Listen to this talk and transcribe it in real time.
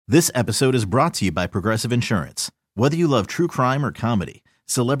This episode is brought to you by Progressive Insurance. Whether you love true crime or comedy,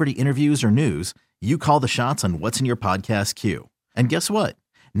 celebrity interviews or news, you call the shots on what's in your podcast queue. And guess what?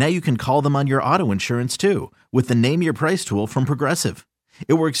 Now you can call them on your auto insurance too with the Name Your Price tool from Progressive.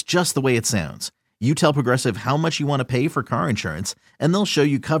 It works just the way it sounds. You tell Progressive how much you want to pay for car insurance, and they'll show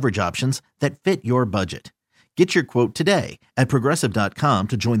you coverage options that fit your budget. Get your quote today at Progressive.com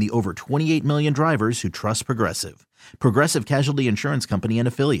to join the over 28 million drivers who trust Progressive. Progressive Casualty Insurance Company and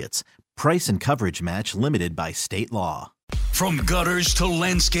Affiliates. Price and coverage match limited by state law. From gutters to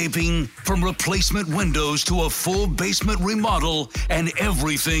landscaping, from replacement windows to a full basement remodel, and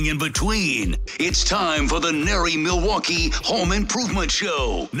everything in between. It's time for the NARI Milwaukee Home Improvement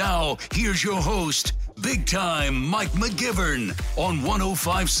Show. Now, here's your host, Big Time Mike McGivern on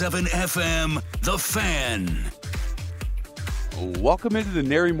 105.7 FM, The Fan. Welcome into the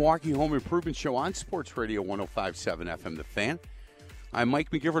NARI Milwaukee Home Improvement Show on Sports Radio 105.7 FM, The Fan. I'm Mike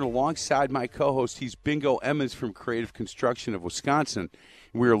McGivern alongside my co-host. He's Bingo Emmons from Creative Construction of Wisconsin.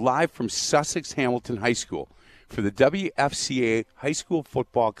 We are live from Sussex Hamilton High School for the WFCA High School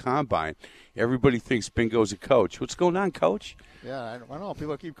Football Combine. Everybody thinks Bingo's a coach. What's going on, Coach? Yeah, I don't know.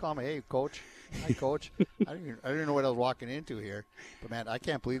 People keep calling me, hey, Coach. Hi, Coach. I didn't know what I was walking into here. But, man, I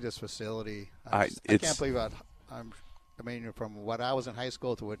can't believe this facility. I can't believe from what I was in high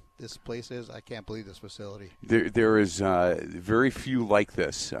school to what this place is, I can't believe this facility. There is very few like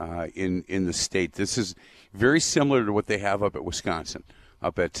this in the state. This is very similar to what they have up at Wisconsin,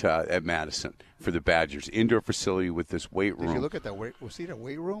 up at Madison for the Badgers. Indoor facility with this weight room. Did you look at that weight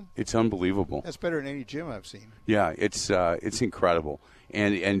room? It's unbelievable. That's better than any gym I've seen. Yeah, it's incredible.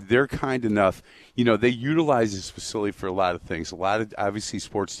 And they're kind enough. You know, they utilize this facility for a lot of things. A lot of, obviously,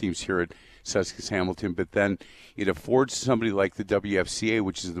 sports teams here at Sussex Hamilton, but then it affords somebody like the WFCA,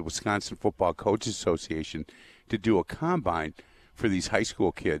 which is the Wisconsin Football Coaches Association, to do a combine for these high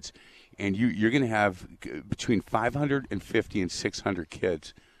school kids. And you're going to have between 550 and 600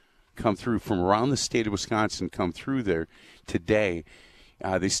 kids come through from around the state of Wisconsin, come through there today.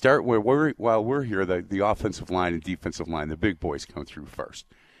 They start while we're here, the offensive line and defensive line, the big boys come through first.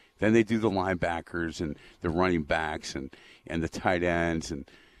 Then they do the linebackers and the running backs and the tight ends. And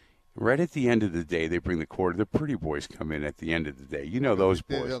right at the end of the day, they bring the pretty boys come in at the end of the day. You know those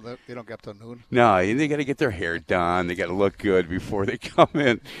boys. They don't get up till noon? No, they got to get their hair done. They got to look good before they come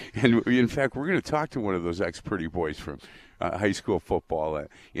in. And, in fact, we're going to talk to one of those ex-pretty boys from high school football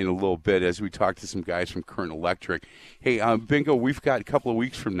in a little bit as we talk to some guys from Current Electric. Hey, Bingo, we've got a couple of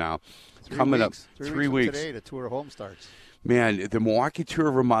weeks from now coming up. 3 weeks today, the tour of home starts. Man, the Milwaukee Tour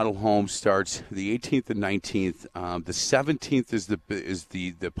of Remodel Home starts the 18th and 19th. The 17th is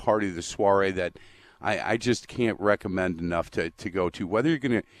the party, the soiree that I just can't recommend enough to go to. Whether you're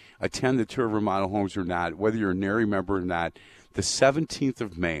going to attend the Tour of Remodel Homes or not, whether you're a NARI member or not, the 17th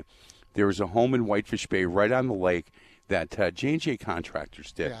of May, there is a home in Whitefish Bay right on the lake that J&J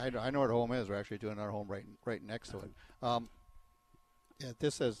Contractors did. Yeah, I know what a home is. We're actually doing our home right next to it.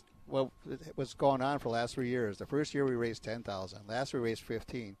 This is what's going on for the last 3 years. The first year we raised $10,000. Last year we raised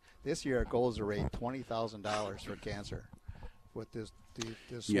 $15,000. This year our goal is to raise $20,000 for cancer with this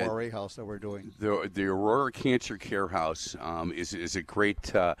soiree house that we're doing. The Aurora Cancer Care House is a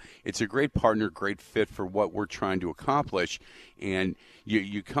great it's a great partner, great fit for what we're trying to accomplish. And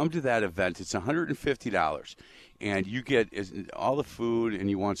you come to that event, it's $150. And you get all the food, and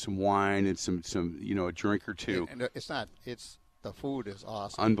you want some wine and some a drink or two. And the food is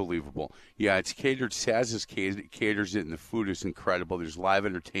awesome. Unbelievable. Yeah, it's catered. Saz's caters it, and the food is incredible. There's live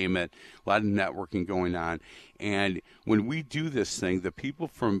entertainment, a lot of networking going on. And when we do this thing, the people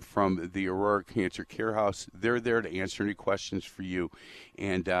from the Aurora Cancer Care House, they're there to answer any questions for you.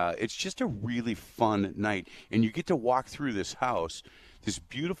 And it's just a really fun night. And you get to walk through this house, this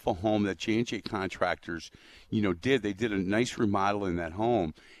beautiful home that J&J Contractors, did. They did a nice remodel in that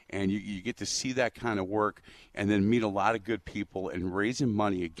home, and you get to see that kind of work and then meet a lot of good people and raising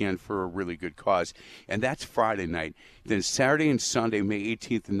money, again, for a really good cause. And that's Friday night. Then Saturday and Sunday, May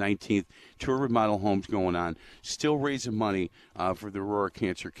 18th and 19th, Tour Remodel Homes going on, still raising money for the Aurora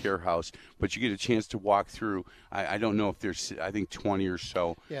Cancer Care House, but you get a chance to walk through. I don't know if there's, I think, 20 or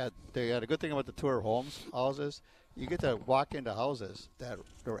so. Yeah, the good thing about the Tour of houses, you get to walk into houses that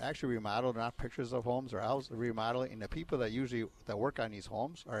are actually remodeled, not pictures of homes or houses remodeling, and the people that work on these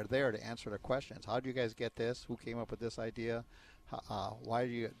homes are there to answer the questions. How do you guys get this? Who came up with this idea? Why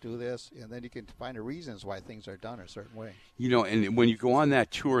do you do this? And then you can find the reasons why things are done a certain way. And when you go on that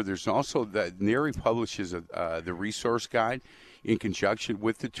tour, there's also NARI publishes the resource guide, in conjunction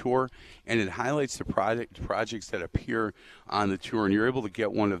with the tour, and it highlights the projects that appear on the tour, and you're able to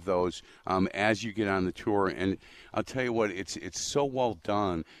get one of those as you get on the tour. And I'll tell you what, it's so well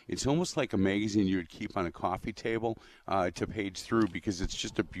done. It's almost like a magazine you would keep on a coffee table to page through, because it's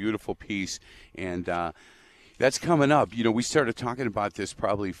just a beautiful piece. And that's coming up. You know, we started talking about this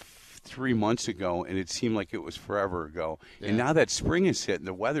probably 3 months ago, and it seemed like it was forever ago. Yeah. And now that spring is hit, and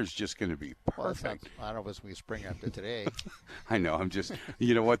the weather's just going to be perfect. Well, I don't know if it's going to be spring after today. I know. I'm just,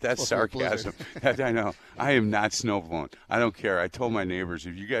 you know what? That's sarcasm. I know. I am not snowblowing. I don't care. I told my neighbors,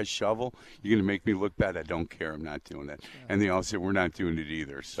 if you guys shovel, you're going to make me look bad. I don't care. I'm not doing that. Yeah. And they all said, we're not doing it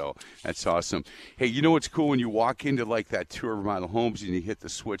either. So that's awesome. Hey, you know what's cool? When you walk into like that tour of model homes and you hit the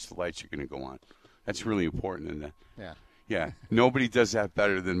switch, the lights are going to go on. That's really important, isn't it? Yeah. Yeah, nobody does that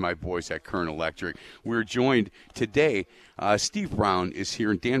better than my boys at Kern Electric. We're joined today. Steve Brown is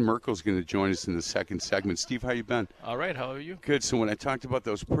here, and Dan Merkel's going to join us in the second segment. Steve, how you been? All right, how are you? Good. So when I talked about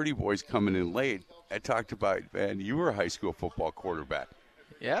those pretty boys coming in late, I talked about, man, you were a high school football quarterback.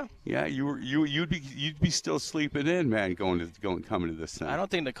 Yeah. Yeah, you'd be still sleeping in, man, coming to this thing. I don't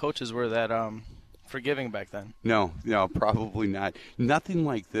think the coaches were that forgiving back then. No, probably not. Nothing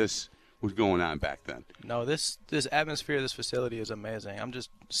like this was going on back then. No, this atmosphere, this facility is amazing. I'm just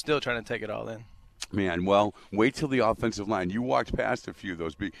still trying to take it all in. Man, well, wait till the offensive line. You walked past a few of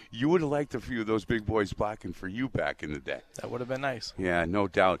those big. You would have liked a few of those big boys blocking for you back in the day. That would have been nice. Yeah, no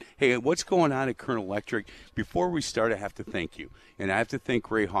doubt. Hey, what's going on at Kern Electric? Before we start, I have to thank you. And I have to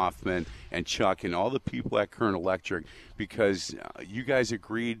thank Ray Hoffman and Chuck and all the people at Kern Electric, because you guys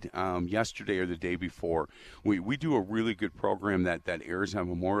agreed yesterday or the day before. We do a really good program that airs on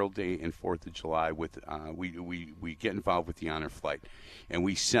Memorial Day and 4th of July. With we get involved with the honor flight. And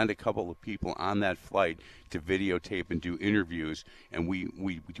we send a couple of people on that flight to videotape and do interviews, and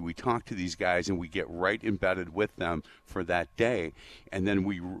we talk to these guys, and we get right embedded with them for that day, and then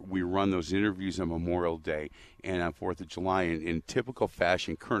we run those interviews on Memorial Day and on 4th of July. In typical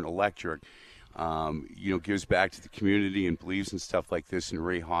fashion, Kern Electric gives back to the community and believes in stuff like this, and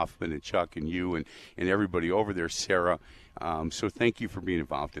Ray Hoffman and Chuck and you and everybody over there, Sarah. So thank you for being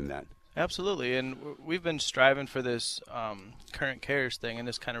involved in that. Absolutely, and we've been striving for this current cares thing, and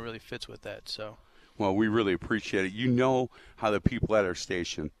this kind of really fits with that. So, well, we really appreciate it. You know how the people at our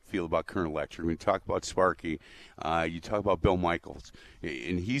station feel about Kern Electric. We talk about Sparky, you talk about Bill Michaels,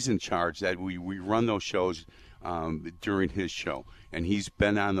 and he's in charge. That we run those shows during his show, and he's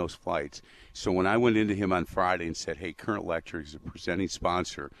been on those flights. So when I went into him on Friday and said, hey, Kern Electric is a presenting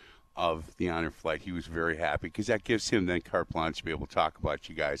sponsor of the honor flight, he was very happy, because that gives him then carte blanche to be able to talk about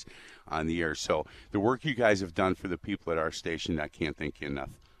you guys on the air. So the work you guys have done for the people at our station, I can't thank you enough.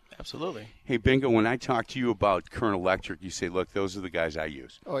 Absolutely. Hey, Bingo, when I talk to you about Kern Electric, you say, look, those are the guys I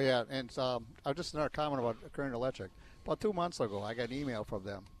use. Oh, yeah, and I'll just another comment about Kern Electric. About 2 months ago, I got an email from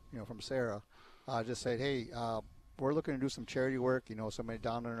them, from Sarah, just said, hey, we're looking to do some charity work, somebody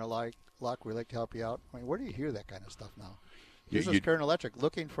down in their luck, we'd like to help you out. I mean, where do you hear that kind of stuff now? This is Kern Electric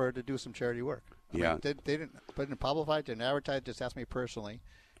looking to do some charity work. I mean, they didn't put it in publicize, didn't advertise, just asked me personally,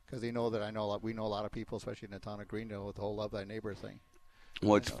 because they know that we know a lot of people, especially in the town of Greendale, with the whole Love Thy Neighbor thing.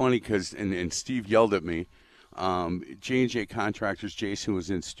 Well, it's funny because, and Steve yelled at me, J&J Contractors, Jason was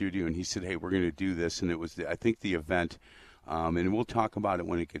in studio, and he said, hey, we're going to do this, and it was, I think, the event, and we'll talk about it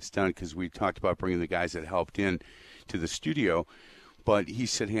when it gets done, because we talked about bringing the guys that helped in to the studio, but he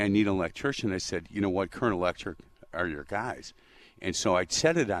said, hey, I need an electrician. I said, you know what, Kern Electric are your guys. And so I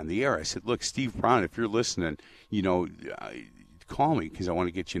said it on the air. I said, look, Steve Brown, if you're listening, call me, because I want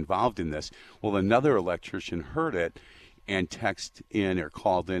to get you involved in this. Well, another electrician heard it and texted in or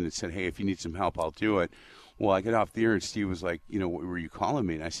called in and said, hey, if you need some help, I'll do it. Well, I got off the air, and Steve was like, were you calling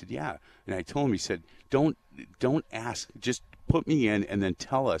me? And I said, yeah. And I told him, he said, don't ask, just put me in and then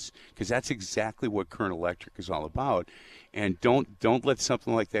tell us, because that's exactly what Kern Electric is all about. And don't let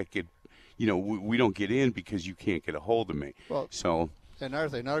something like that get, we don't get in because you can't get a hold of me. Well, so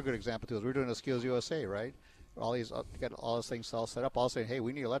another good example too is we're doing a Skills USA, right? Got all these things all set up. All saying, hey,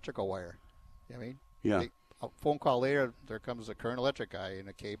 we need electrical wire. You know what I mean? Yeah. A phone call later, there comes a Kern Electric guy in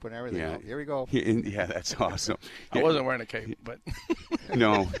a cape and everything. Yeah. Oh, here we go. Yeah, that's awesome. I wasn't wearing a cape, but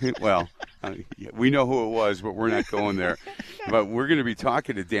no. Well, we know who it was, but we're not going there. But we're going to be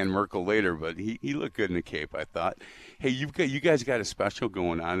talking to Dan Merkel later. But he looked good in a cape, I thought. Hey, you guys got a special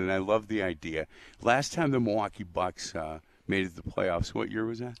going on, and I love the idea. Last time the Milwaukee Bucks made it to the playoffs, what year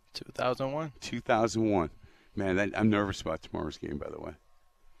was that? 2001. 2001. Man, I'm nervous about tomorrow's game, by the way.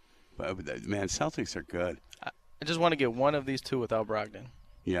 But man, Celtics are good. I just want to get one of these two without Brogdon.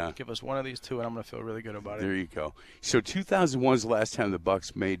 Yeah. Give us one of these two, and I'm going to feel really good about it. There you go. So 2001 is the last time the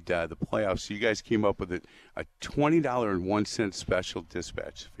Bucks made the playoffs. So you guys came up with a $20.01 special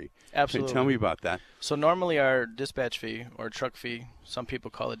dispatch fee. Absolutely. Tell me about that. So normally our dispatch fee or truck fee, some people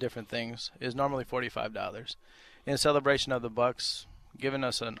call it different things, is normally $45. In celebration of the Bucks giving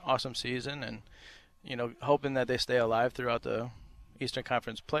us an awesome season and, hoping that they stay alive throughout the Eastern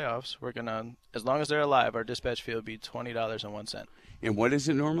Conference playoffs, we're going to, as long as they're alive, our dispatch fee will be $20.01. And what is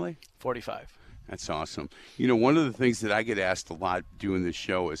it normally? 45. That's awesome. One of the things that I get asked a lot doing this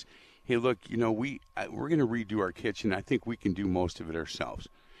show is, hey, look, we're going to redo our kitchen. I think we can do most of it ourselves.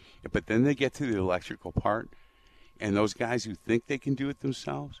 But then they get to the electrical part, and those guys who think they can do it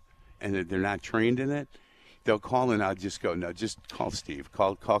themselves and that they're not trained in it, they'll call and I'll just go, no, just call Steve.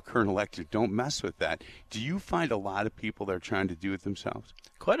 Call Kern Electric. Don't mess with that. Do you find a lot of people that are trying to do it themselves?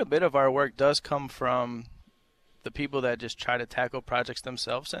 Quite a bit of our work does come from the people that just try to tackle projects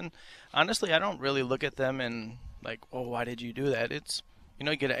themselves. And honestly, I don't really look at them and like, oh, why did you do that? It's,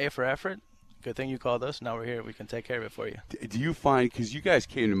 you get an A for effort. Good thing you called us. Now we're here. We can take care of it for you. Do you find, because you guys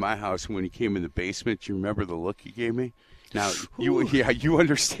came to my house when you came in the basement, you remember the look you gave me? Now, you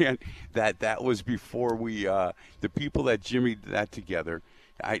understand that was before we, the people that jimmied that together,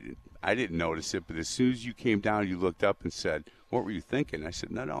 I didn't notice it, but as soon as you came down, you looked up and said, what were you thinking? I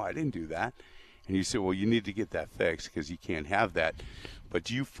said, no, I didn't do that. And you said, well, you need to get that fixed because you can't have that. But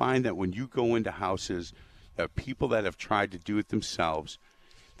do you find that when you go into houses, people that have tried to do it themselves,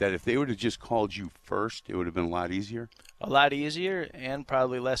 that if they would have just called you first, it would have been a lot easier? A lot easier and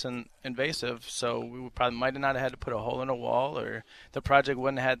probably less invasive. So we would probably might have not had to put a hole in a wall, or the project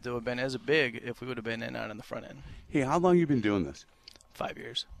wouldn't have had to have been as big if we would have been in on the front end. Hey, how long have you been doing this? 5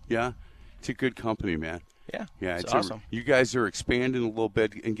 years. Yeah? It's a good company, man. Yeah, it's awesome. You guys are expanding a little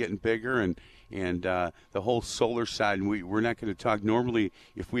bit and getting bigger, and the whole solar side. And we're not going to talk. Normally,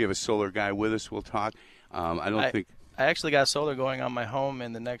 if we have a solar guy with us, we'll talk. I actually got solar going on my home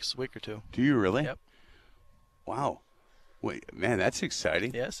in the next week or two. Do you really? Yep. Wow. Wait, man, that's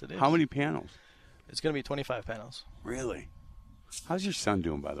exciting. Yes, it is. How many panels? It's going to be 25 panels. Really? How's your son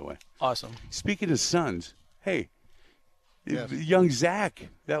doing, by the way? Awesome. Speaking of sons, hey, yes. Young Zach,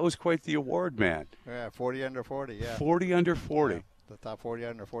 that was quite the award, man. Yeah, 40 under 40, yeah. 40 under 40. Yeah, the top 40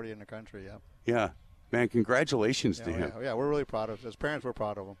 under 40 in the country, yeah. Yeah. Man, congratulations to him. Yeah, we're really proud of him. His parents were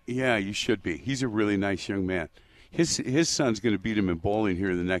proud of him. Yeah, you should be. He's a really nice young man. His son's going to beat him in bowling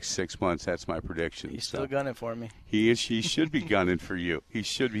here in the next 6 months. That's my prediction. He's still gunning for me. He is. He should be gunning for you. He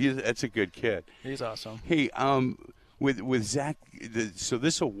should be. That's a good kid. He's awesome. Hey, with Zach, so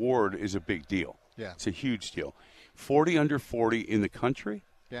this award is a big deal. Yeah. It's a huge deal. 40 under 40 in the country?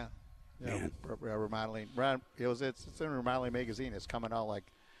 Yeah. Man. Remodeling. It's in Remodeling Magazine. It's coming out like,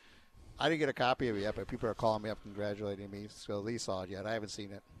 I didn't get a copy of it yet, but people are calling me up congratulating me. So Lee saw it yet. I haven't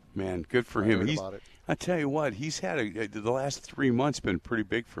seen it. Man, good for him. I tell you what, he's had the last 3 months been pretty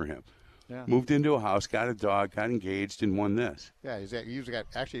big for him. Yeah. Moved into a house, got a dog, got engaged, and won this. Yeah, he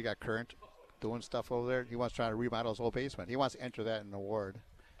got current doing stuff over there. He wants to try to remodel his whole basement. He wants to enter that in an award,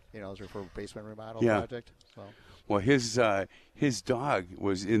 for basement remodel project. So. Well, his dog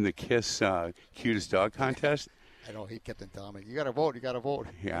was in the KISS cutest dog contest. I know, he kept on telling me, you got to vote.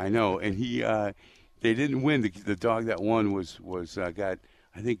 Yeah, I know, and they didn't win. The dog that won was got,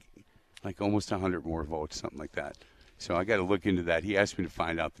 I think, like almost 100 more votes, something like that. So I got to look into that. He asked me to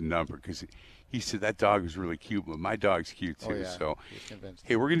find out the number because he said that dog was really cute, but my dog's cute too. Oh, yeah. So, He's convinced.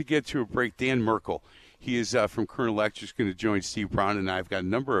 Hey, we're going to get to a break. Dan Merkel, he is from Kern Electric, is going to join Steve Brown and I've got a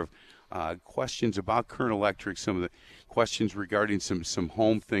number of questions about Kern Electric, some of the questions regarding some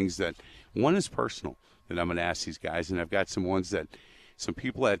home things that one is personal that I'm going to ask these guys, and I've got some ones that some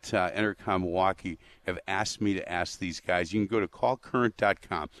people at Entercom Milwaukee have asked me to ask these guys. You can go to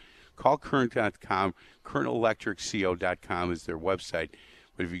callcurrent.com. Callcurrent.com. KernElectricCO.com is their website.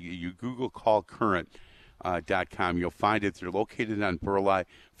 But if you Google callcurrent.com, you'll find it. They're located on Burleigh.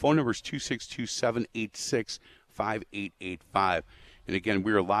 Phone number is 262-786-5885. And again,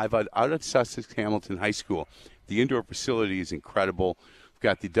 we are live out at Sussex Hamilton High School. The indoor facility is incredible. We've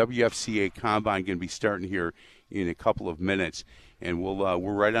got the WFCA Combine going to be starting here in a couple of minutes. And we're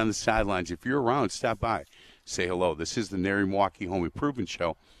right on the sidelines. If you're around, stop by. Say hello. This is the NARI Milwaukee Home Improvement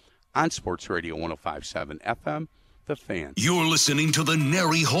Show on Sports Radio 105.7 FM, The Fan. You're listening to the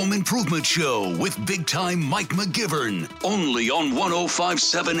NARI Home Improvement Show with big-time Mike McGivern, only on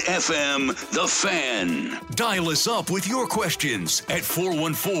 105.7 FM, The Fan. Dial us up with your questions at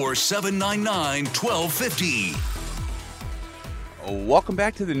 414-799-1250. Welcome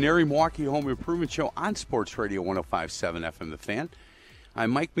back to the NARI Milwaukee Home Improvement Show on Sports Radio 105.7 FM, The Fan.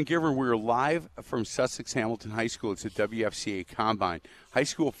 I'm Mike McGivern. We're live from Sussex Hamilton High School. It's a WFCA Combine. High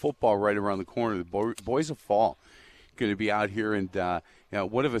school football right around the corner. The boys of fall going to be out here, and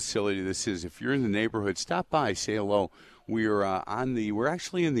what a facility this is. If you're in the neighborhood, stop by, say hello. We're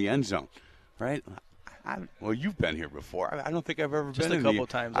actually in the end zone, right? Well, you've been here before. I don't think I've ever Just been a couple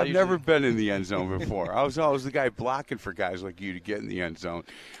times. I've never been in the end zone before. I was always the guy blocking for guys like you to get in the end zone.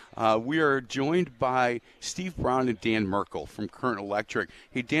 We are joined by Steve Brown and Dan Merkel from Current Electric.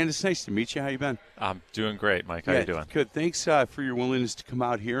 Hey, Dan, it's nice to meet you. How you been? I'm doing great, Mike. How you doing? Good. Thanks for your willingness to come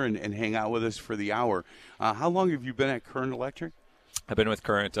out here and hang out with us for the hour. How long have you been at Current Electric? I've been with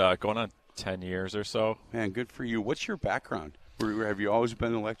Current going on 10 years or so. Man, good for you. What's your background? Have you always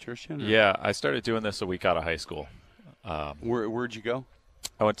been an electrician? Or? Yeah, I started doing this a week out of high school. Where'd you go?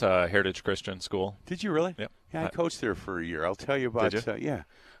 I went to Heritage Christian School. Did you really? Yep. Yeah, I coached there for a year. I'll tell you about it.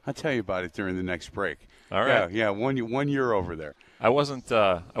 I'll tell you about it during the next break. All right. Yeah, 1 year over there. I wasn't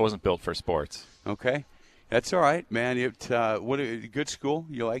built for sports. Okay. That's all right, man. What a good school.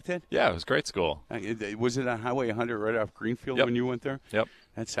 You liked it? Yeah, it was a great school. Was it on Highway 100 right off Greenfield when you went there? Yep.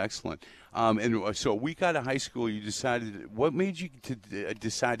 That's excellent. And so a week out of high school, you decided. What made you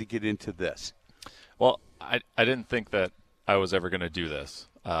decide to get into this? Well, I didn't think that I was ever going to do this.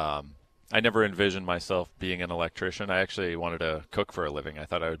 I never envisioned myself being an electrician. I actually wanted to cook for a living. I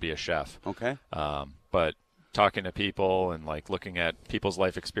thought I would be a chef. Okay. But talking to people and looking at people's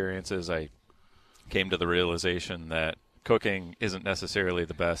life experiences, I came to the realization that cooking isn't necessarily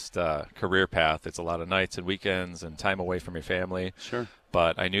the best career path. It's a lot of nights and weekends and time away from your family. Sure.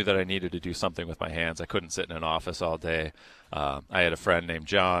 But I knew that I needed to do something with my hands. I couldn't sit in an office all day. I had a friend named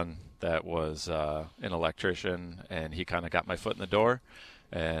John that was an electrician, and he kind of got my foot in the door,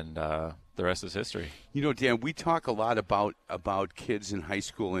 and the rest is history. You know, Dan, we talk a lot about kids in high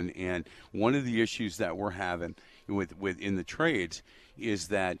school, and one of the issues that we're having with in the trades is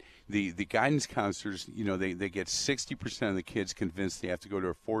that the guidance counselors, they get 60% of the kids convinced they have to go to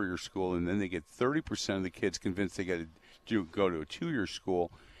a 4-year school, and then they get 30% of the kids convinced they got to go to a 2-year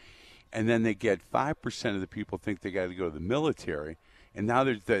school, and then they get 5% of the people think they got to go to the military, and now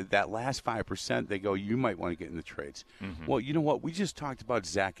there's that last 5%, they go, you might want to get in the trades. Mm-hmm. Well, you know what? We just talked about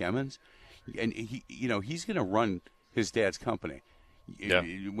Zach Emmons, and he's going to run his dad's company. Yeah.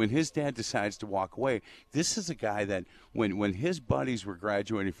 When his dad decides to walk away, this is a guy that when his buddies were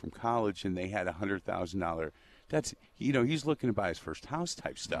graduating from college and they had $100,000, that's he's looking to buy his first house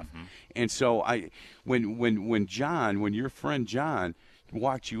type stuff. Mm-hmm. And so when your friend John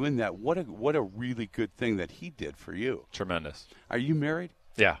walked you in, that what a really good thing that he did for you. Tremendous. Are you married?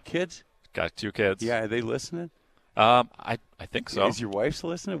 Yeah. Kids? Got 2 kids. Yeah. Are they listening? I think so. Is your wife's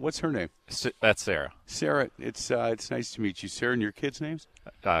listening? What's her name? That's Sarah. Sarah, it's nice to meet you. Sarah, and your kids' names?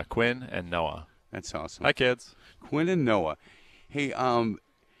 Quinn and Noah. That's awesome. Hi, kids. Quinn and Noah. Hey,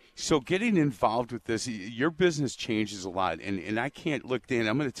 so getting involved with this, your business changes a lot, and I can't look, Dan,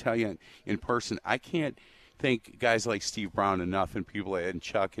 I'm going to tell you in person, I can't thank guys like Steve Brown enough, and people and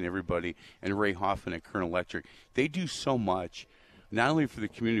Chuck and everybody, and Ray Hoffman at Current Electric. They do so much, not only for the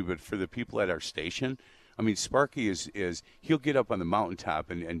community, but for the people at our station. I mean, Sparky is he'll get up on the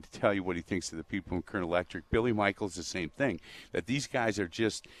mountaintop and tell you what he thinks of the people in Current Electric. Billy Michaels, the same thing. That these guys are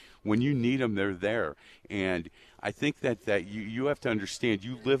just, when you need them, they're there. And I think that you have to understand,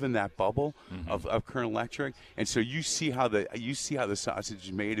 you live in that bubble of Current Electric, and so you see how the sausage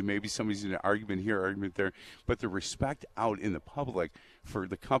is made, and maybe somebody's in an argument here, argument there, but the respect out in the public for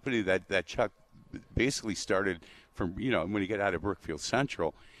the company that Chuck basically started from when he got out of Brookfield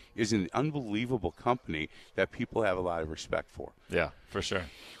Central is an unbelievable company that people have a lot of respect for. Yeah, for sure.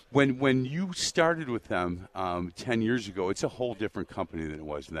 When you started with them 10 years ago, it's a whole different company than it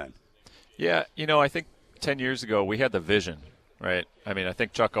was then. Yeah, I think 10 years ago we had the vision, right? I mean, I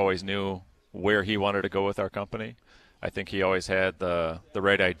think Chuck always knew where he wanted to go with our company. I think he always had the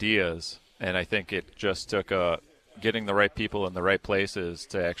right ideas, and I think it just took getting the right people in the right places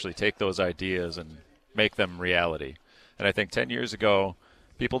to actually take those ideas and make them reality. And I think 10 years ago,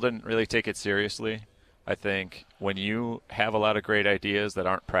 people didn't really take it seriously. I think when you have a lot of great ideas that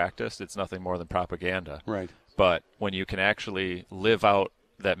aren't practiced, it's nothing more than propaganda. Right. But when you can actually live out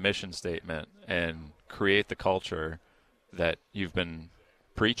that mission statement and create the culture that you've been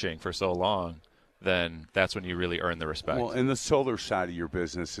preaching for so long, then that's when you really earn the respect. Well, and the solar side of your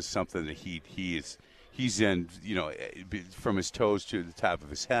business is something that he's in, from his toes to the top of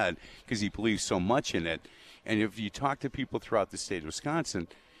his head, because he believes so much in it. And if you talk to people throughout the state of Wisconsin,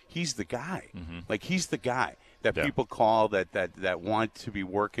 he's the guy. Mm-hmm. Like, he's the guy that people call that want to be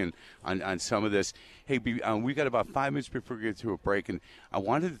working on some of this. Hey, we got about 5 minutes before we get to a break, and I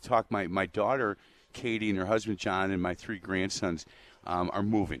wanted to talk. My daughter Katie and her husband John and my 3 grandsons are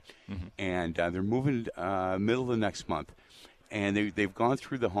moving, and they're moving middle of the next month, and they've gone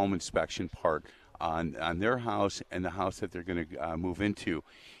through the home inspection part on their house and the house that they're going to move into,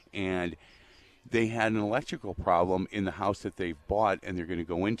 and they had an electrical problem in the house that they've bought and they're going to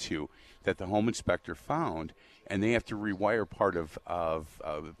go into that the home inspector found, and they have to rewire part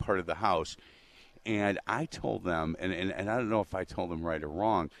of the house. And I told them, and I don't know if I told them right or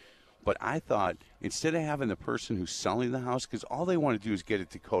wrong, but I thought instead of having the person who's selling the house, because all they want to do is get it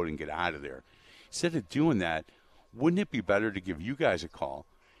to code and get out of there, instead of doing that, wouldn't it be better to give you guys a call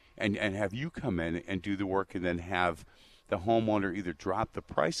and have you come in and do the work and then have the homeowner either drop the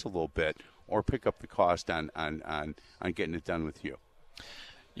price a little bit or pick up the cost on getting it done with you?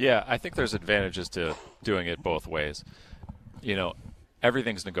 Yeah, I think there's advantages to doing it both ways. You know,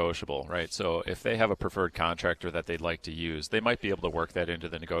 everything's negotiable, right? So if they have a preferred contractor that they'd like to use, they might be able to work that into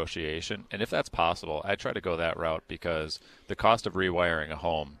the negotiation. And if that's possible, I try to go that route because the cost of rewiring a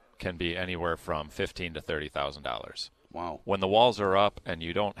home can be anywhere from $15,000 to $30,000. Wow. When the walls are up and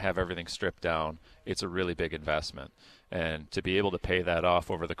you don't have everything stripped down, it's a really big investment. And to be able to pay that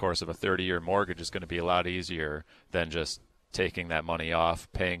off over the course of a 30-year mortgage is going to be a lot easier than just taking that money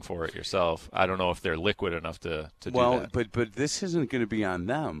off, paying for it yourself. I don't know if they're liquid enough to do that. Well, but this isn't going to be on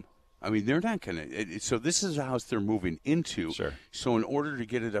them. I mean, they're not going to. So this is a house they're moving into. Sure. So in order to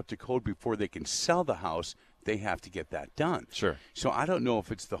get it up to code before they can sell the house, they have to get that done. Sure. So I don't know if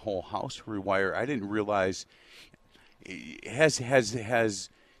it's the whole house rewire. I didn't realize. Has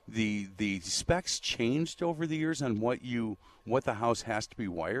the specs changed over the years on what the house has to be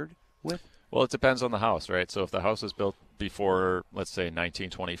wired with? Well, it depends on the house, right? So if the house is built before, let's say,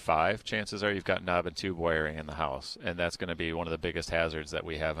 1925, chances are you've got knob and tube wiring in the house, and that's going to be one of the biggest hazards that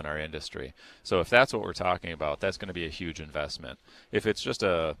we have in our industry. So if that's what we're talking about, that's going to be a huge investment. If it's just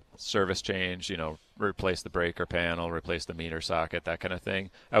a service change, you know, replace the breaker panel, replace the meter socket, that kind of thing,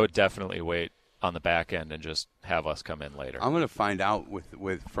 I would definitely wait on the back end and just have us come in later. I'm going to find out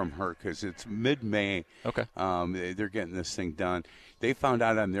from her because it's mid-May. Okay. They're getting this thing done. They found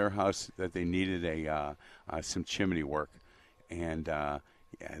out on their house that they needed some chimney work, and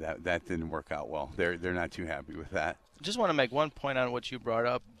that didn't work out well. They're not too happy with that. Just want to make one point on what you brought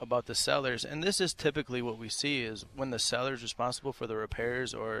up about the sellers, and this is typically what we see is when the seller's responsible for the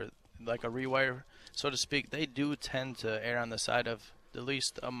repairs or like a rewire, so to speak, they do tend to err on the side of the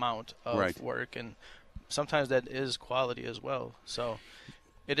least amount of work, and sometimes that is quality as well. So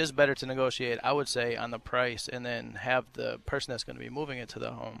it is better to negotiate, I would say, on the price and then have the person that's going to be moving it to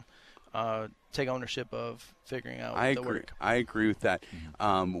the home take ownership of figuring out the work. I agree with that.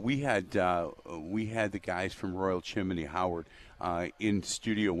 We had the guys from Royal Chimney, Howard, in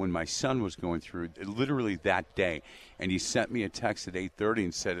studio when my son was going through literally that day, and he sent me a text at 8:30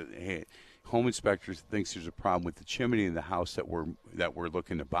 and said, "Hey, home inspector thinks there's a problem with the chimney in the house that we're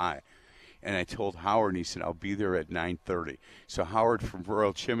looking to buy." And I told Howard, and he said, "I'll be there at 9:30. So Howard from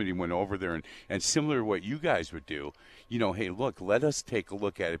Royal Chimney went over there, and similar to what you guys would do, you know, hey, look, let us take a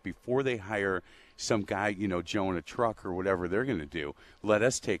look at it before they hire some guy, you know, Joe in a truck or whatever they're going to do. Let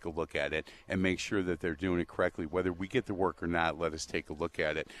us take a look at it and make sure that they're doing it correctly. Whether we get the work or not, let us take a look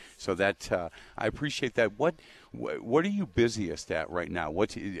at it." So that I appreciate that. What are you busiest at right now?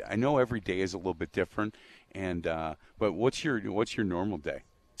 I know every day is a little bit different, and but what's your normal day?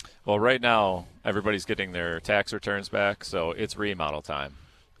 Well, right now, everybody's getting their tax returns back, so it's remodel time.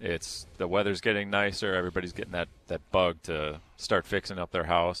 It's the weather's getting nicer. Everybody's getting that bug to start fixing up their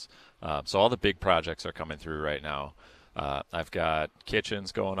house. So all the big projects are coming through right now. I've got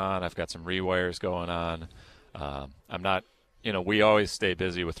kitchens going on. I've got some rewires going on. I'm not, you know, we always stay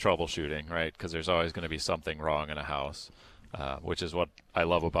busy with troubleshooting, right? Because there's always going to be something wrong in a house, which is what I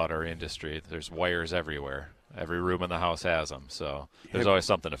love about our industry. There's wires everywhere. Every room in the house has them, so there's always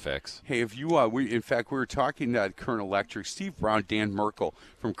something to fix. Hey, if you, we were talking at Current Electric, Steve Brown, Dan Merkel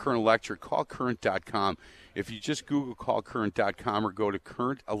from Current Electric, call current.com. If you just Google callcurrent.com or go to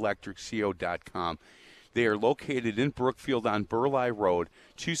currentelectricco.com, they are located in Brookfield on Burleigh Road,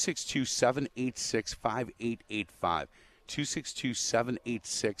 262-786-5885.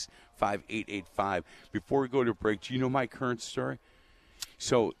 262-786-5885. Before we go to break, do you know my current story?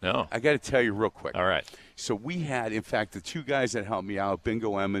 So no. I got to tell you real quick. All right. So we had, in fact, the two guys that helped me out,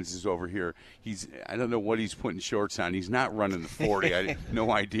 Bingo Emmons is over here. I don't know what he's putting shorts on. He's not running the 40. I had no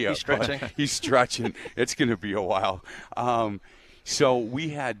idea. He's stretching. He's stretching. It's going to be a while. So we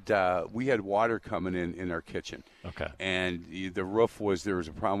had water coming in our kitchen. Okay. And the roof there was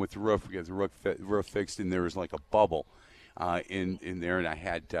a problem with the roof. We got the roof fixed, and there was like a bubble in there. And I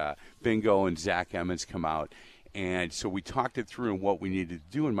had Bingo and Zach Emmons come out. And so we talked it through and what we needed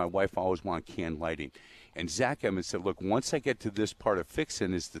to do, and my wife always wanted canned lighting. And Zach Emmons said, look, once I get to this part of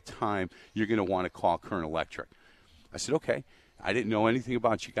fixing is the time you're going to want to call Current Electric. I said, okay. I didn't know anything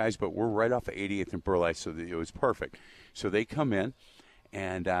about you guys, but we're right off of 88th and Burleigh, so it was perfect. So they come in,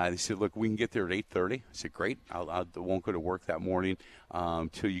 and they said, look, we can get there at 8:30. I said, great. I won't go to work that morning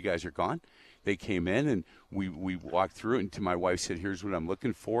till you guys are gone. They came in, and we walked through it, and to my wife said, here's what I'm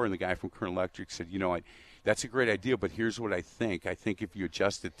looking for. And the guy from Current Electric said, that's a great idea, but here's what I think. I think if you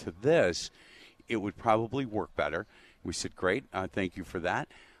adjust it to this, it would probably work better. We said, great, thank you for that.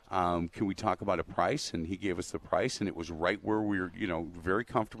 Can we talk about a price? And he gave us the price, and it was right where we were, very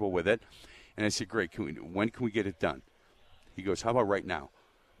comfortable with it. And I said, great, when can we get it done? He goes, how about right now?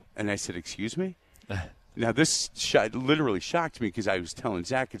 And I said, excuse me? Now, this literally shocked me because I was telling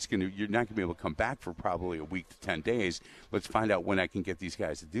Zach, you're not going to be able to come back for probably a week to 10 days. Let's find out when I can get these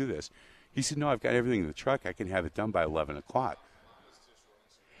guys to do this. He said, no, I've got everything in the truck. I can have it done by 11 o'clock.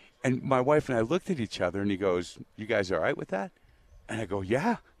 And my wife and I looked at each other, and he goes, you guys all right with that? And I go,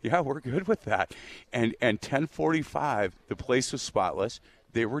 yeah, we're good with that. And 10:45, the place was spotless.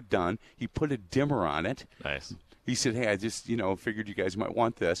 They were done. He put a dimmer on it. Nice. He said, hey, I just, figured you guys might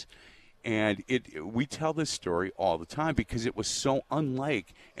want this. And we tell this story all the time because it was so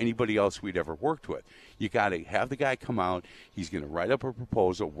unlike anybody else we'd ever worked with. You got to have the guy come out. He's going to write up a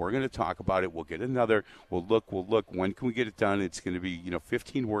proposal. We're going to talk about it. We'll get another. We'll look. When can we get it done? It's going to be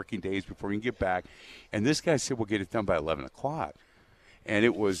 15 working days before we can get back. And this guy said we'll get it done by 11 o'clock. And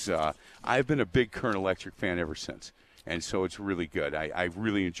it was I've been a big Current Electric fan ever since. And so it's really good. I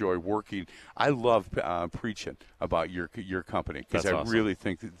really enjoy working. I love preaching about your company because I awesome. Really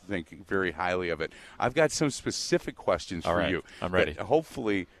think very highly of it. I've got some specific questions for you. I'm ready.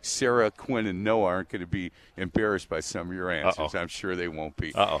 Hopefully Sarah, Quinn, and Noah aren't going to be embarrassed by some of your answers. Uh-oh. I'm sure they won't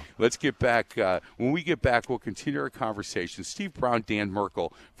be. Uh-oh. Let's get back. When we get back, we'll continue our conversation. Steve Brown, Dan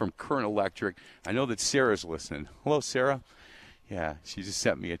Merkel from Current Electric. I know that Sarah's listening. Hello, Sarah. Yeah, she just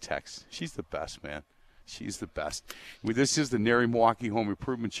sent me a text. She's the best, man. She's the best. This is the NARI Milwaukee Home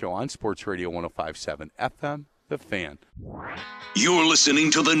Improvement Show on Sports Radio 105.7 FM, The Fan. You're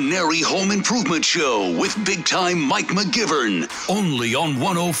listening to the NARI Home Improvement Show with big-time Mike McGivern. Only on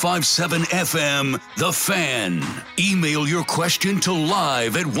 105.7 FM, The Fan. Email your question to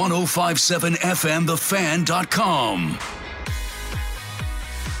live at 1057fmthefan.com.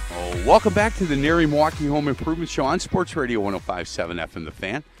 Welcome back to the NARI Milwaukee Home Improvement Show on Sports Radio 105.7 FM, The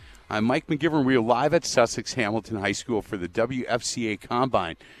Fan. I'm Mike McGivern. We are live at Sussex Hamilton High School for the WFCA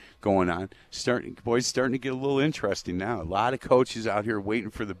Combine going on. Starting to get a little interesting now. A lot of coaches out here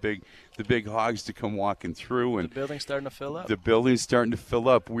waiting for the big hogs to come walking through. And the building's starting to fill up. The building's starting to fill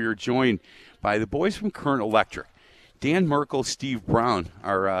up. We are joined by the boys from Current Electric. Dan Merkel, Steve Brown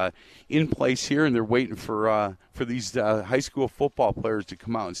are in place here, and they're waiting for these high school football players to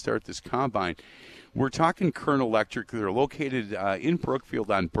come out and start this combine. We're talking Current Electric. They're located in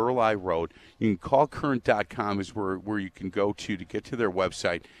Brookfield on Burleigh Road. You can call current.com is where you can go to get to their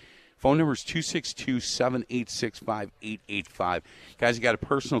website. Phone number is 262-786-5885. Guys, I got a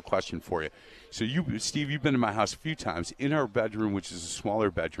personal question for you. So, Steve, you've been in my house a few times. In our bedroom, which is a smaller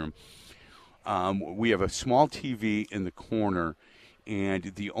bedroom, we have a small TV in the corner, and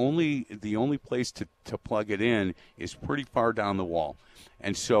the only place to plug it in is pretty far down the wall.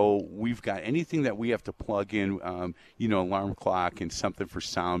 And so we've got anything that we have to plug in, alarm clock and something for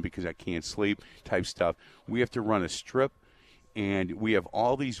sound because I can't sleep type stuff. We have to run a strip, and we have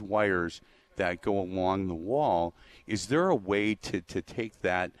all these wires that go along the wall. Is there a way to take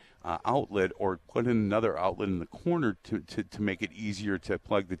that outlet or put in another outlet in the corner to make it easier to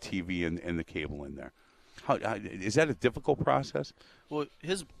plug the TV and the cable in there? How is that a difficult process? Well,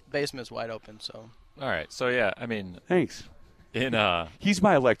 his basement's wide open, so. All right. So, yeah, I mean. Thanks. He's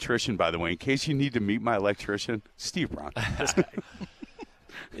my electrician, by the way. In case you need to meet my electrician, Steve Brown. This guy.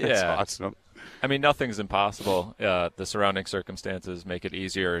 That's awesome. I mean, nothing's impossible. The surrounding circumstances make it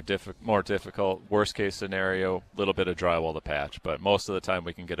easier, more difficult. Worst case scenario, a little bit of drywall to patch, but most of the time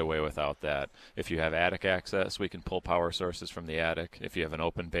we can get away without that. If you have attic access, we can pull power sources from the attic. If you have an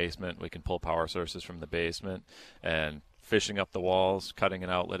open basement, we can pull power sources from the basement. And fishing up the walls, cutting an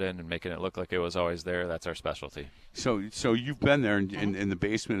outlet in, and making it look like it was always there, that's our specialty. So you've been there, and the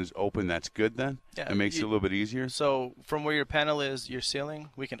basement is open. That's good then? Yeah. It makes it a little bit easier? So from where your panel is, your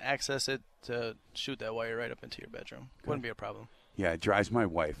ceiling, we can access it to shoot that wire right up into your bedroom. Wouldn't be a problem. Yeah, it drives my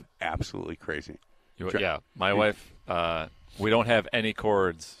wife absolutely crazy. My wife, we don't have any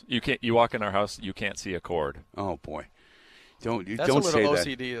cords. You walk in our house, you can't see a cord. Oh, boy. Don't That's don't a say little that.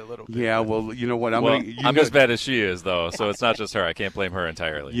 OCD, a little bit. Yeah, well, you know what? I'm as bad as she is, though, so it's not just her. I can't blame her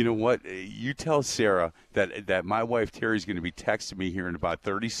entirely. You know what? You tell Sarah that my wife Terry's going to be texting me here in about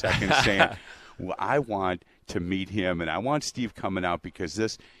 30 seconds saying, well, I want to meet him, and I want Steve coming out because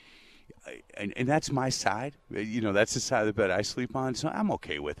this – and that's my side. You know, that's the side of the bed I sleep on, so I'm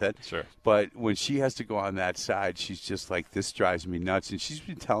okay with it. Sure. But when she has to go on that side, she's just like, this drives me nuts. And she's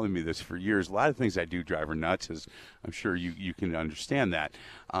been telling me this for years. A lot of things I do drive her nuts, as I'm sure you can understand that.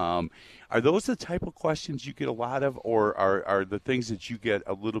 Are those the type of questions you get a lot of, or are the things that you get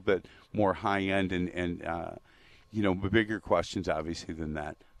a little bit more high-end and bigger questions, obviously, than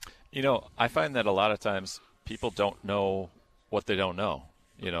that? You know, I find that a lot of times people don't know what they don't know.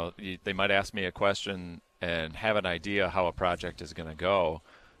 You know, they might ask me a question and have an idea how a project is going to go,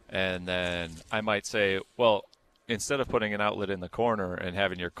 and then I might say, well, instead of putting an outlet in the corner and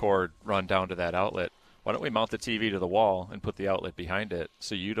having your cord run down to that outlet, why don't we mount the TV to the wall and put the outlet behind it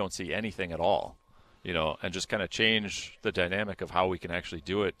so you don't see anything at all, you know, and just kind of change the dynamic of how we can actually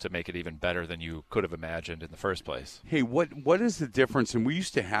do it to make it even better than you could have imagined in the first place. Hey, what is the difference? And we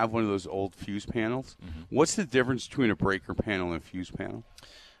used to have one of those old fuse panels. Mm-hmm. What's the difference between a breaker panel and a fuse panel?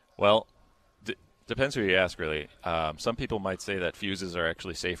 Well, depends who you ask, really. Some people might say that fuses are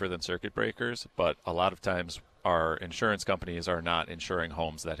actually safer than circuit breakers, but a lot of times our insurance companies are not insuring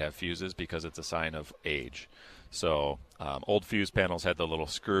homes that have fuses because it's a sign of age. So old fuse panels had the little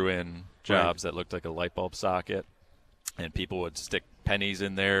screw-in jobs that looked like a light bulb socket, and people would stick pennies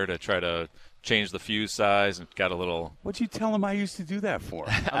in there to try to change the fuse size, and got a little... What'd you tell him I used to do that for?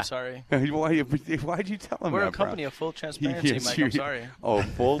 I'm sorry. Why'd you tell him We're that, a company of full transparency, Yes, Mike. I'm sorry. Oh,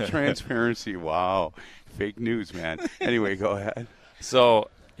 full transparency. Wow. Fake news, man. Anyway, go ahead. So,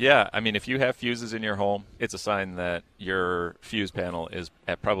 yeah, I mean, if you have fuses in your home, it's a sign that your fuse panel is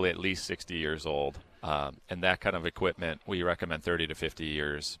probably at least 60 years old. And that kind of equipment, we recommend 30 to 50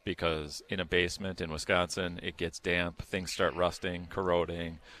 years because in a basement in Wisconsin, it gets damp, things start rusting,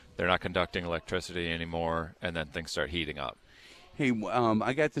 corroding, they're not conducting electricity anymore, and then things start heating up. Hey,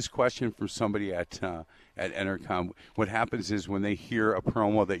 I got this question from somebody at Entercom. What happens is when they hear a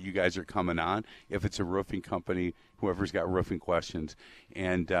promo that you guys are coming on, if it's a roofing company, whoever's got roofing questions,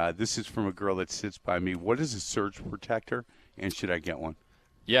 and this is from a girl that sits by me, what is a surge protector, and should I get one?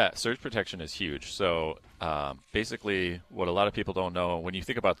 Yeah, surge protection is huge. So basically what a lot of people don't know, when you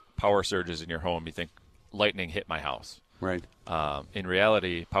think about power surges in your home, you think lightning hit my house. Right. In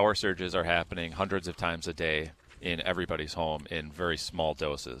reality, power surges are happening hundreds of times a day in everybody's home in very small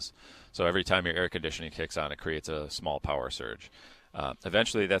doses. So every time your air conditioning kicks on, it creates a small power surge.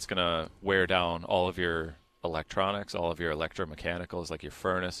 Eventually, that's going to wear down all of your electronics, all of your electromechanicals, like your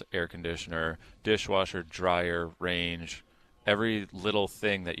furnace, air conditioner, dishwasher, dryer, range, every little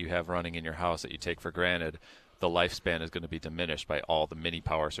thing that you have running in your house that you take for granted. The lifespan is going to be diminished by all the mini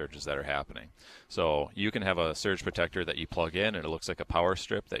power surges that are happening. So you can have a surge protector that you plug in, and it looks like a power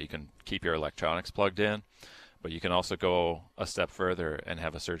strip that you can keep your electronics plugged in. But you can also go a step further and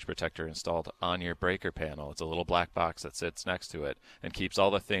have a surge protector installed on your breaker panel. It's a little black box that sits next to it and keeps all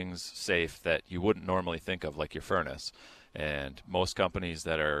the things safe that you wouldn't normally think of, like your furnace. And most companies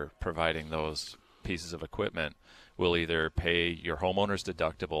that are providing those pieces of equipment will either pay your homeowner's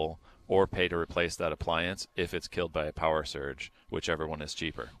deductible or pay to replace that appliance if it's killed by a power surge, whichever one is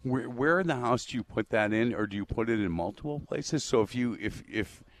cheaper. Where in the house do you put that in, or do you put it in multiple places? So if you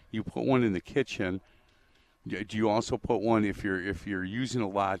put one in the kitchen, do you also put one if you're using a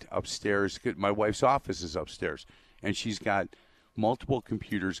lot upstairs? My wife's office is upstairs, and she's got multiple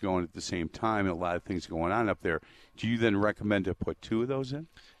computers going at the same time and a lot of things going on up there. Do you then recommend to put two of those in?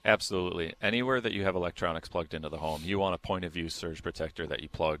 Absolutely. Anywhere that you have electronics plugged into the home, you want a point-of-view surge protector that you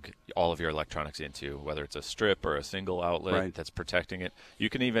plug all of your electronics into, whether it's a strip or a single outlet that's protecting it. You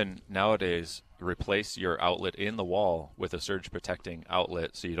can even nowadays replace your outlet in the wall with a surge-protecting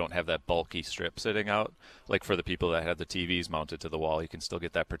outlet so you don't have that bulky strip sitting out. Like for the people that have the TVs mounted to the wall, you can still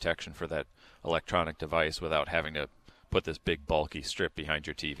get that protection for that electronic device without having to put this big bulky strip behind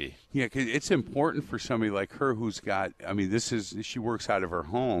your TV. Yeah, 'cause it's important for somebody like her who's got, I mean, she works out of her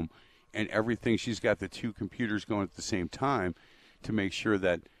home and everything, she's got the two computers going at the same time to make sure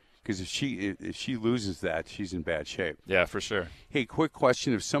that, because if she loses that, she's in bad shape. Yeah, for sure. Hey, quick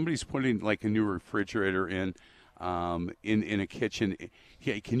question. If somebody's putting like a new refrigerator in a kitchen,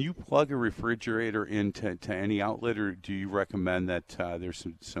 can you plug a refrigerator into any outlet, or do you recommend that there's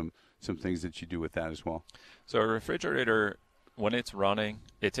some things that you do with that as well? So a refrigerator, when it's running,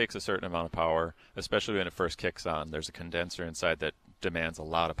 it takes a certain amount of power, especially when it first kicks on. There's a condenser inside that demands a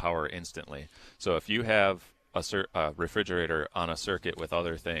lot of power instantly. So if you have a refrigerator on a circuit with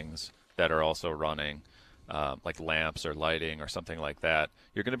other things that are also running, like lamps or lighting or something like that,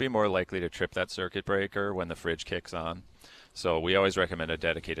 you're going to be more likely to trip that circuit breaker when the fridge kicks on. So we always recommend a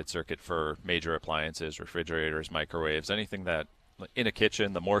dedicated circuit for major appliances, refrigerators, microwaves, anything that in a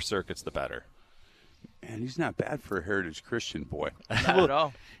kitchen, the more circuits, the better. And he's not bad for a Heritage Christian boy. Not at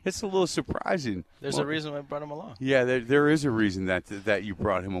all. It's a little surprising. There's a reason I brought him along. Yeah, there is a reason that you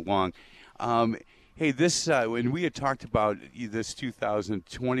brought him along. Hey, this when we had talked about this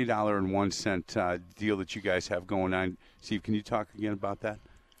 $20.01 deal that you guys have going on, Steve, can you talk again about that?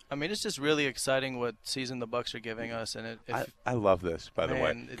 I mean, it's just really exciting what season the Bucks are giving us, and I love this, by the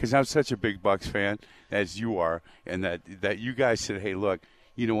way, because I'm such a big Bucks fan as you are, and that you guys said, hey, look,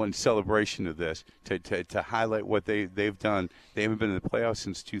 you know, in celebration of this, to highlight what they've done. They haven't been in the playoffs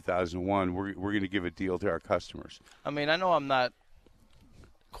since 2001. We're going to give a deal to our customers. I mean, I know I'm not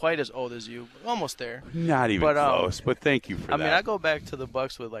quite as old as you, but almost there. Not even close, but thank you for that. I mean, I go back to the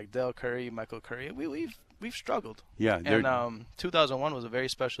Bucks with like Del Curry, Michael Curry. We've struggled. Yeah. And 2001 was a very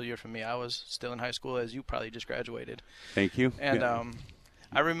special year for me. I was still in high school, as you probably just graduated. Thank you. And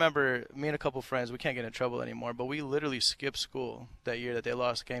I remember me and a couple friends, we can't get in trouble anymore, but we literally skipped school that year that they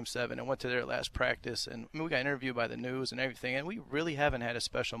lost Game 7 and went to their last practice. And I mean, we got interviewed by the news and everything, and we really haven't had a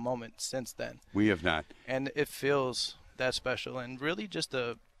special moment since then. We have not. And it feels that special. And really just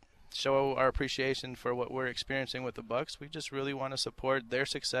to show our appreciation for what we're experiencing with the Bucks, we just really want to support their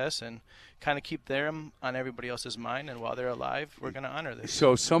success and kind of keep them on everybody else's mind. And while they're alive, we're going to honor this.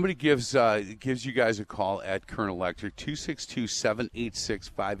 So somebody gives you guys a call at Current Electric,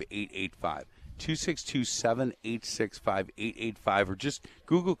 262-786-5885. 262-786-5885, or just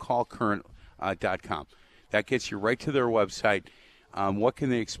Google callcurrent.com. That gets you right to their website. What can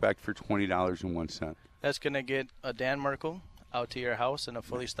they expect for $20.01? That's going to get a Dan Merkel out to your house in a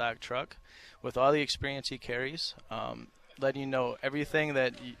fully stocked truck with all the experience he carries, letting you know everything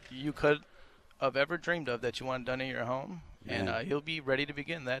that you could have ever dreamed of that you want done in your home, and he'll be ready to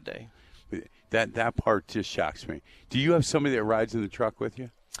begin that day. That part just shocks me. Do you have somebody that rides in the truck with you?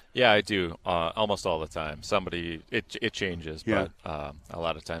 Yeah, I do, almost all the time. Somebody, it changes, yeah. But a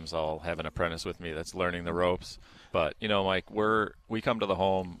lot of times I'll have an apprentice with me that's learning the ropes. But, you know, Mike, we come to the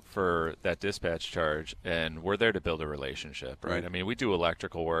home for that dispatch charge, and we're there to build a relationship, right? I mean, we do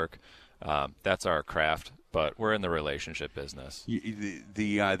electrical work. That's our craft, but we're in the relationship business.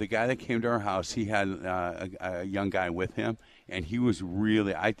 The guy that came to our house, he had a young guy with him, and he was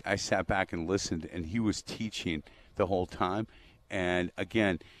really – I sat back and listened, and he was teaching the whole time. And,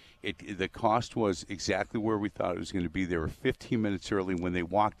 again, the cost was exactly where we thought it was going to be. They were 15 minutes early. When they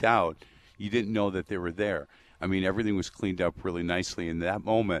walked out, you didn't know that they were there. I mean, everything was cleaned up really nicely, and that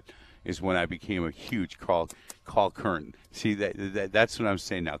moment is when I became a huge call Current. See, that's what I'm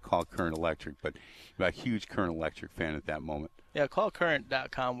saying now, call Current Electric, but I'm a huge Current Electric fan at that moment. Yeah,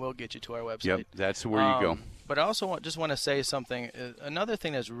 callcurrent.com will get you to our website. Yep, that's where you go. But I also just want to say something. Another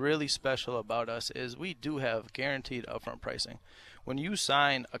thing that's really special about us is we do have guaranteed upfront pricing. When you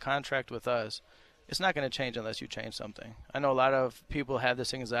sign a contract with us, it's not going to change unless you change something. I know a lot of people have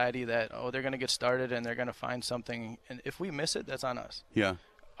this anxiety that, they're going to get started and they're going to find something. And if we miss it, that's on us. Yeah.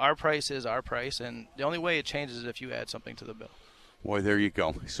 Our price is our price, and the only way it changes is if you add something to the bill. Boy, there you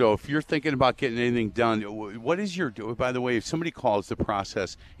go. So if you're thinking about getting anything done, what is by the way, if somebody calls the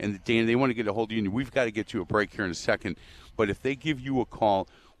process and Dan, they want to get a hold of you, and we've got to get to a break here in a second, but if they give you a call,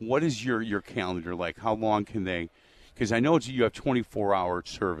 what is your calendar like? How long can they? Because I know you have 24-hour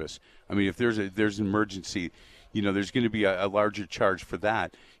service. I mean, if there's an emergency, you know, there's going to be a larger charge for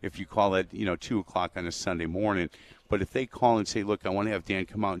that if you call at, 2 o'clock on a Sunday morning. But if they call and say, look, I want to have Dan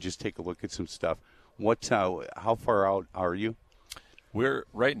come out and just take a look at some stuff, how far out are you? We're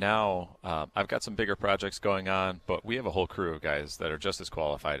right now, I've got some bigger projects going on, but we have a whole crew of guys that are just as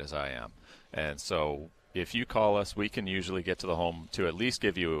qualified as I am. And so if you call us, we can usually get to the home to at least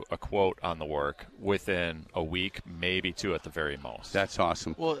give you a quote on the work within a week, maybe 2 at the very most. That's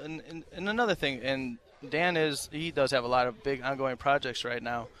awesome. Well, and another thing, and Dan he does have a lot of big ongoing projects right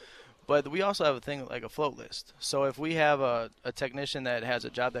now, but we also have a thing like a float list. So if we have a technician that has a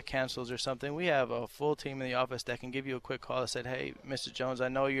job that cancels or something, we have a full team in the office that can give you a quick call that said, hey, Mr. Jones, I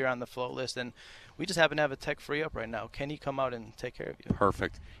know you're on the float list, and we just happen to have a tech free up right now. Can he come out and take care of you?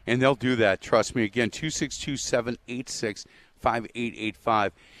 Perfect. And they'll do that. Trust me. Again,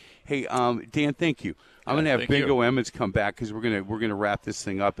 262-786-5885. Hey, Dan, thank you. I'm going to have Bingo Emmons come back because we're going to wrap this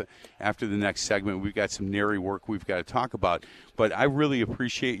thing up after the next segment. We've got some NARI work we've got to talk about. But I really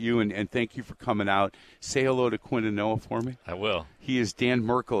appreciate you, and thank you for coming out. Say hello to Quinn and Noah for me. I will. He is Dan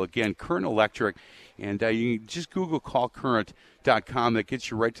Merkel, again, Current Electric. And you can just Google Call Current McGivern.com. That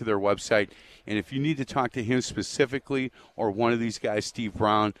gets you right to their website. And if you need to talk to him specifically or one of these guys, Steve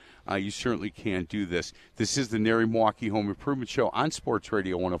Brown, you certainly can do this. This is the NARI Milwaukee Home Improvement Show on Sports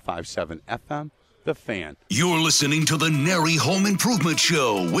Radio 105.7 FM, The Fan. You're listening to the NARI Home Improvement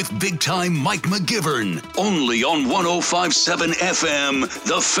Show with big-time Mike McGivern, only on 105.7 FM,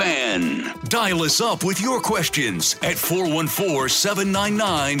 The Fan. Dial us up with your questions at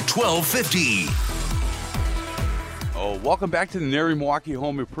 414-799-1250. Oh, welcome back to the NARI Milwaukee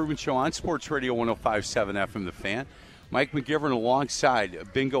Home Improvement Show on Sports Radio 105.7 FM, The Fan. Mike McGivern alongside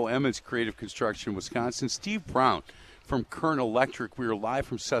Bingo Emmons, Creative Construction, Wisconsin. Steve Brown from Kern Electric. We are live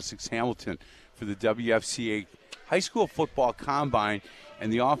from Sussex Hamilton for the WFCA High School Football Combine,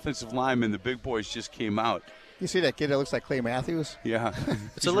 and the offensive linemen, the big boys, just came out. You see that kid that looks like Clay Matthews? Yeah.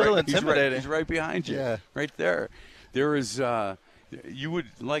 It's a little intimidating. He's right behind you. Yeah. Right there. There is, you would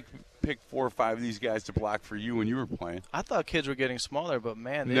pick 4 or 5 of these guys to block for you when you were playing. I thought kids were getting smaller, but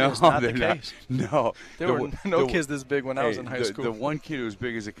man, that No, is not the they're case. No. There were no kids this big when I was in high school. The one kid who was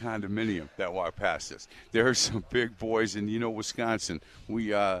big as a condominium that walked past us. There are some big boys, and Wisconsin,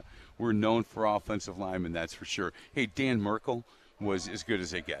 we're known for offensive linemen, that's for sure. Hey, Dan Merkel was as good as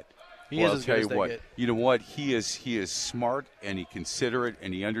they get. He is as good as they get. You know what? He is smart, and he considerate,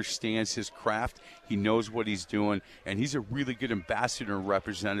 and he understands his craft. He knows what he's doing, and he's a really good ambassador and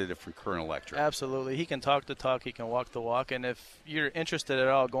representative for Kern Electric. Absolutely. He can talk the talk. He can walk the walk. And if you're interested at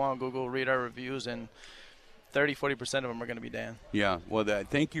all, go on Google, read our reviews, and 30-40% of them are going to be Dan. Yeah, well,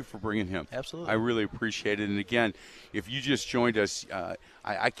 thank you for bringing him. Absolutely. I really appreciate it. And, again, if you just joined us,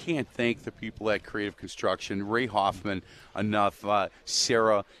 I can't thank the people at Creative Construction, Ray Hoffman enough,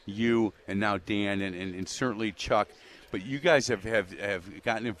 Sarah, you, and now Dan, and certainly Chuck. But you guys have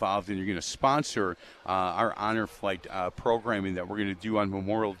gotten involved, and you're going to sponsor our Honor Flight programming that we're going to do on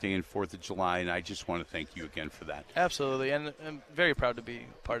Memorial Day and 4th of July, and I just want to thank you again for that. Absolutely, and I'm very proud to be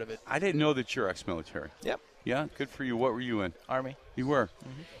part of it. I didn't know that you're ex-military. Yep. Yeah, good for you. What were you in? Army. You were?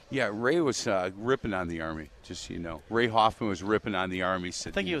 Mm-hmm. Yeah, Ray was ripping on the Army, just so you know. Ray Hoffman was ripping on the Army.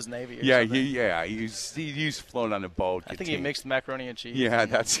 I think he was Navy or yeah, something. He used to float on a boat. I think he mixed macaroni and cheese. Yeah,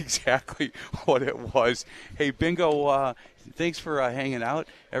 that's exactly what it was. Hey, Bingo, thanks for hanging out.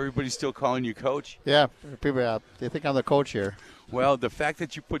 Everybody's still calling you Coach? Yeah, people they think I'm the coach here. Well, the fact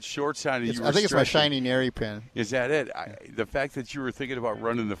that you put shorts on and you were I think it's my stretching, shiny NARI pin. Is that it? The fact that you were thinking about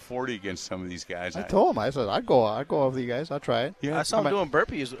running the 40 against some of these guys. I told him. I said, I'd go with you guys. I'll try it. Yeah, I saw him doing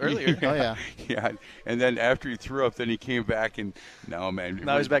burpees earlier. Oh, yeah. Yeah, and then after he threw up, then he came back and now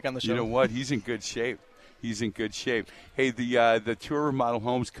he's back on the show. You know what? He's in good shape. He's in good shape. Hey, the Tour Remodel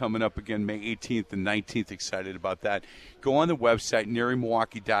Homes coming up again May 18th and 19th. Excited about that. Go on the website,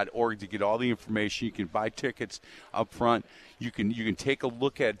 narimilwaukee.org, to get all the information. You can buy tickets up front. You can take a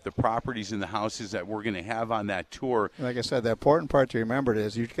look at the properties and the houses that we're going to have on that tour. Like I said, the important part to remember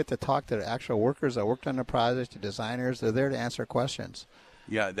is you get to talk to the actual workers that worked on the project, the designers. They're there to answer questions.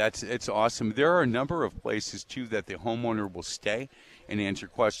 Yeah, it's awesome. There are a number of places, too, that the homeowner will stay and answer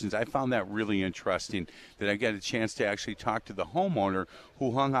questions. I found that really interesting, that I got a chance to actually talk to the homeowner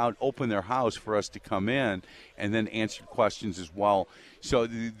who hung out, opened their house for us to come in, and then answered questions as well. So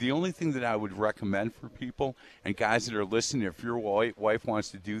the only thing that I would recommend for people, and guys that are listening, if your wife wants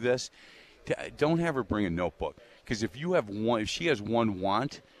to do this, don't have her bring a notebook. Because if she has one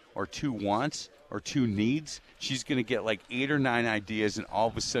want or 2 wants or 2 needs, she's going to get like 8 or 9 ideas, and all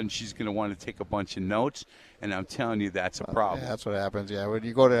of a sudden she's going to want to take a bunch of notes. And I'm telling you, that's a problem. Yeah, that's what happens. Yeah, when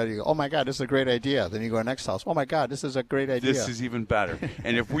you go to, you go, oh my God, this is a great idea. Then you go to the next house. Oh my God, this is a great idea. This is even better.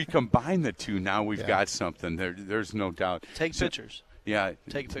 And if we combine the two, now we've got something. There's no doubt. Take pictures. Yeah,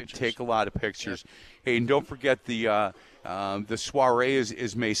 take pictures. Take a lot of pictures. Yep. Hey, and don't forget the soiree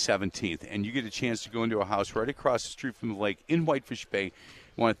is May 17th, and you get a chance to go into a house right across the street from the lake in Whitefish Bay.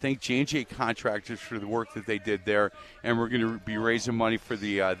 I want to thank J&J Contractors for the work that they did there, and we're going to be raising money for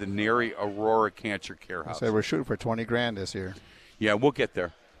the NARI Aurora Cancer Care House. So we're shooting for $20,000 this year. Yeah, we'll get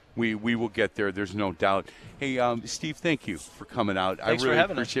there. We will get there. There's no doubt. Hey, Steve, thank you for coming out. Thanks I really for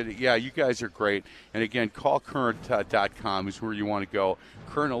having appreciate us. it. Yeah, you guys are great. And again, call current.com is where you want to go.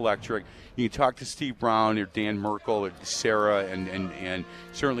 Current Electric. You can talk to Steve Brown or Dan Merkel or Sarah and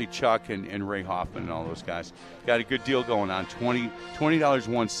certainly Chuck and Ray Hoffman and all those guys. Got a good deal going on.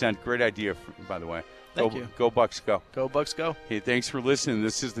 $20.01. Great idea, by the way. Thank you. Go Bucks, go. Go Bucks, go. Hey, thanks for listening.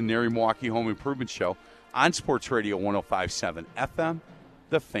 This is the NARI Milwaukee Home Improvement Show on Sports Radio 105.7 FM,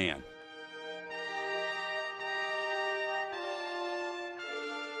 The Fan.